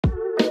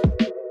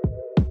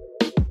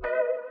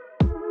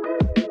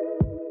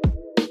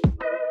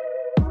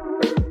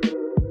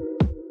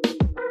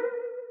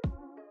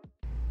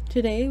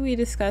Today we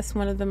discuss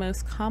one of the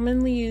most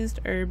commonly used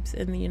herbs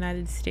in the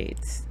United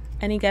States.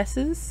 Any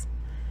guesses?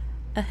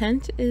 A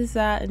hint is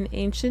that in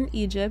ancient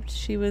Egypt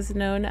she was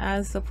known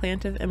as the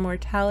plant of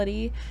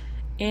immortality,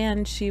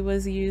 and she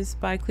was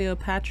used by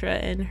Cleopatra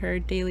in her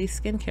daily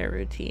skincare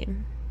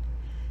routine.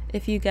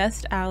 If you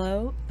guessed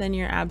aloe, then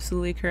you're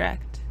absolutely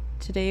correct.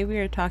 Today we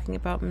are talking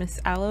about Miss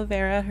Aloe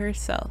Vera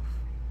herself.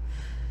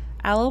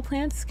 Aloe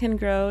plants can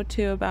grow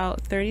to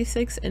about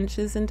 36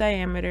 inches in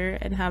diameter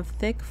and have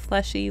thick,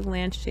 fleshy,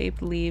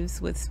 lance-shaped leaves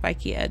with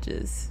spiky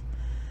edges.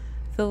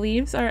 The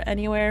leaves are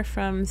anywhere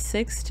from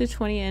 6 to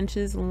 20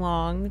 inches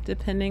long,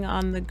 depending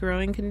on the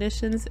growing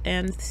conditions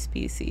and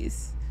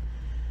species.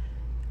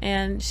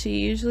 And she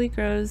usually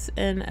grows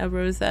in a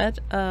rosette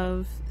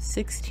of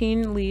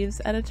 16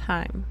 leaves at a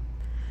time.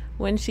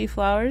 When she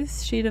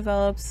flowers, she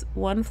develops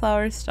one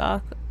flower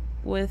stalk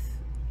with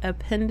a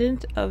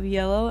pendant of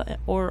yellow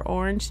or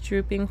orange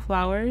drooping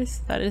flowers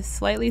that is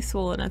slightly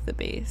swollen at the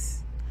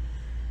base.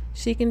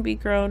 She can be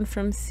grown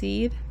from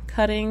seed,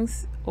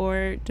 cuttings,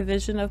 or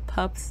division of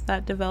pups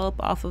that develop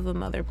off of a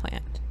mother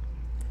plant.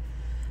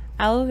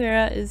 Aloe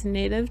vera is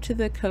native to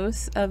the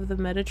coasts of the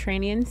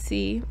Mediterranean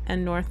Sea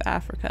and North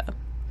Africa.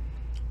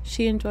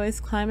 She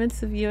enjoys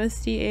climates of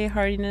USDA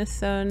hardiness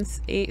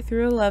zones 8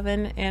 through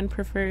 11 and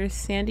prefers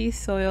sandy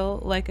soil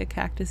like a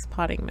cactus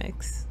potting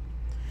mix.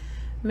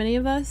 Many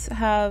of us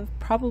have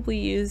probably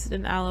used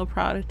an aloe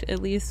product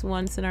at least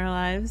once in our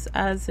lives,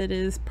 as it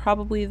is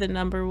probably the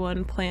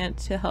 #1 plant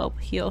to help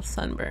heal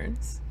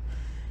sunburns.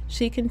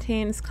 She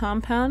contains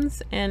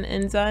compounds and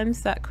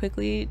enzymes that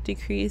quickly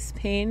decrease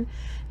pain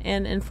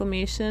and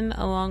inflammation,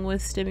 along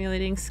with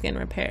stimulating skin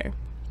repair.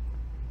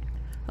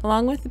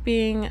 Along with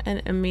being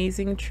an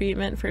amazing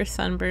treatment for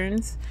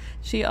sunburns,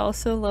 she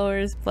also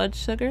lowers blood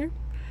sugar,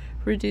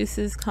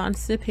 reduces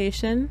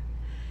constipation,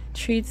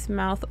 treats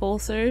mouth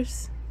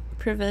ulcers,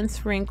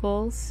 prevents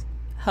wrinkles,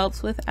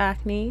 helps with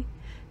acne,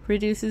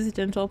 reduces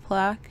dental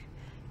plaque,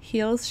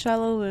 heals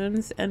shallow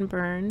wounds and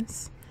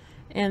burns,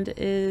 and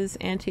is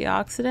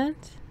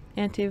antioxidant,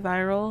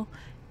 antiviral,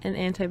 and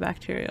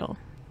antibacterial.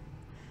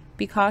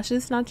 Be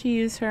cautious not to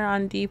use her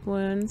on deep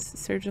wounds,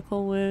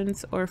 surgical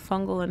wounds, or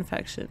fungal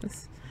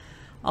infections.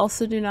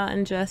 Also, do not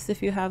ingest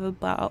if you have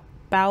a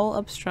bowel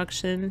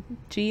obstruction,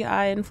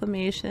 GI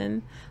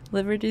inflammation,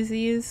 liver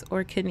disease,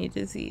 or kidney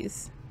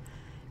disease.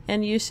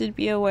 And you should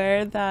be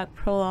aware that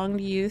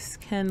prolonged use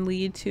can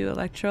lead to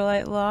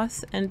electrolyte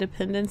loss and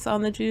dependence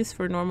on the juice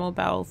for normal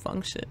bowel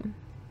function.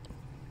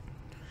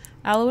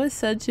 Aloe is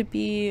said to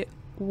be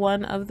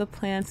one of the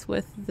plants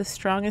with the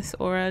strongest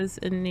auras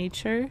in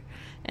nature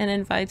and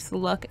invites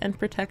luck and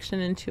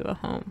protection into a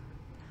home.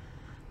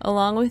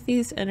 Along with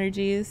these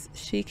energies,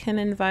 she can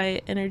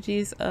invite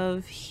energies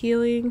of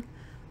healing,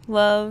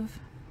 love,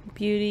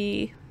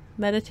 beauty,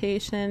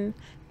 meditation,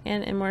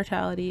 and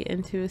immortality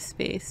into a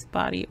space,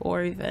 body,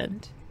 or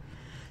event.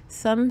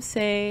 Some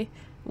say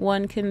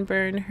one can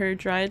burn her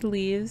dried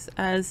leaves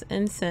as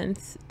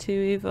incense to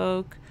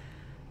evoke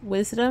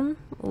wisdom,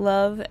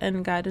 love,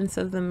 and guidance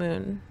of the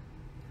moon.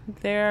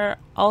 There are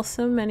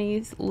also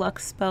many luck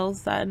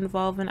spells that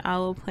involve an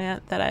aloe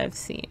plant that I have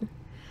seen.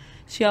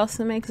 She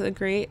also makes a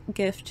great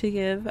gift to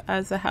give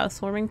as a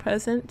housewarming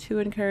present to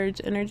encourage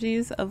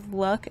energies of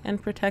luck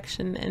and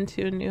protection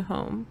into a new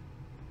home.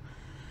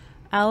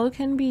 Aloe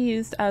can be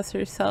used as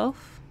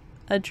herself,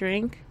 a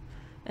drink,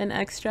 an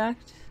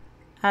extract,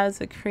 as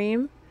a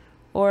cream,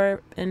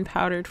 or in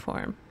powdered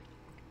form.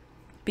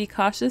 Be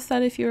cautious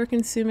that if you are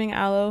consuming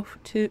aloe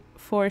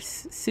for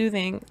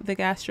soothing the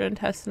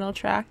gastrointestinal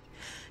tract,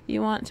 you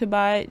want to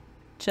buy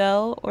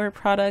gel or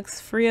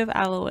products free of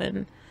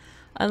aloin,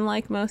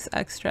 unlike most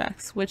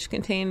extracts, which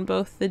contain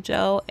both the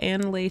gel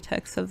and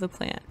latex of the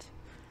plant.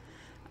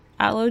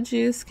 Aloe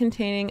juice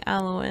containing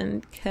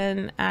aloin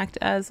can act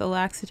as a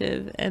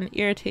laxative and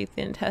irritate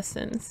the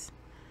intestines.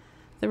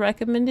 The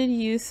recommended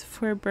use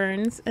for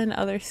burns and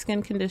other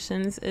skin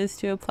conditions is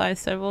to apply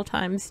several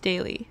times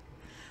daily.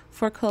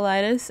 For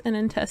colitis and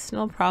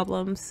intestinal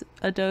problems,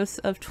 a dose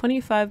of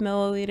 25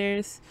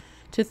 milliliters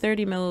to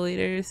 30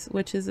 milliliters,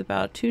 which is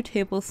about 2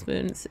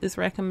 tablespoons, is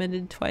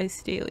recommended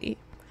twice daily.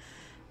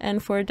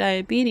 And for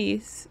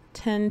diabetes,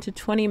 10 to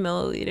 20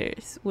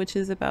 milliliters, which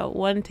is about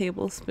 1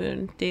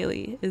 tablespoon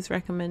daily, is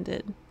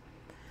recommended.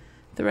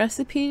 The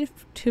recipe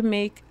to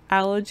make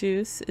aloe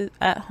juice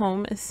at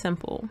home is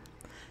simple.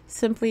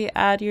 Simply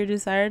add your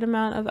desired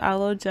amount of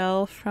aloe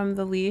gel from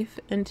the leaf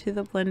into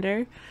the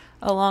blender,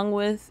 along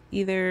with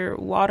either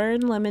water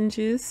and lemon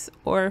juice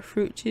or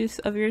fruit juice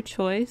of your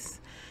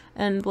choice,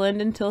 and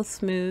blend until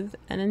smooth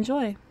and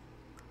enjoy.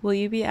 Will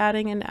you be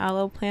adding an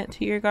aloe plant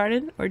to your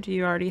garden, or do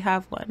you already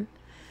have one?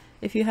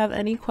 If you have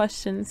any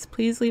questions,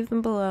 please leave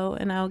them below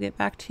and I will get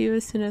back to you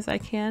as soon as I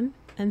can,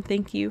 and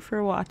thank you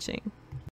for watching.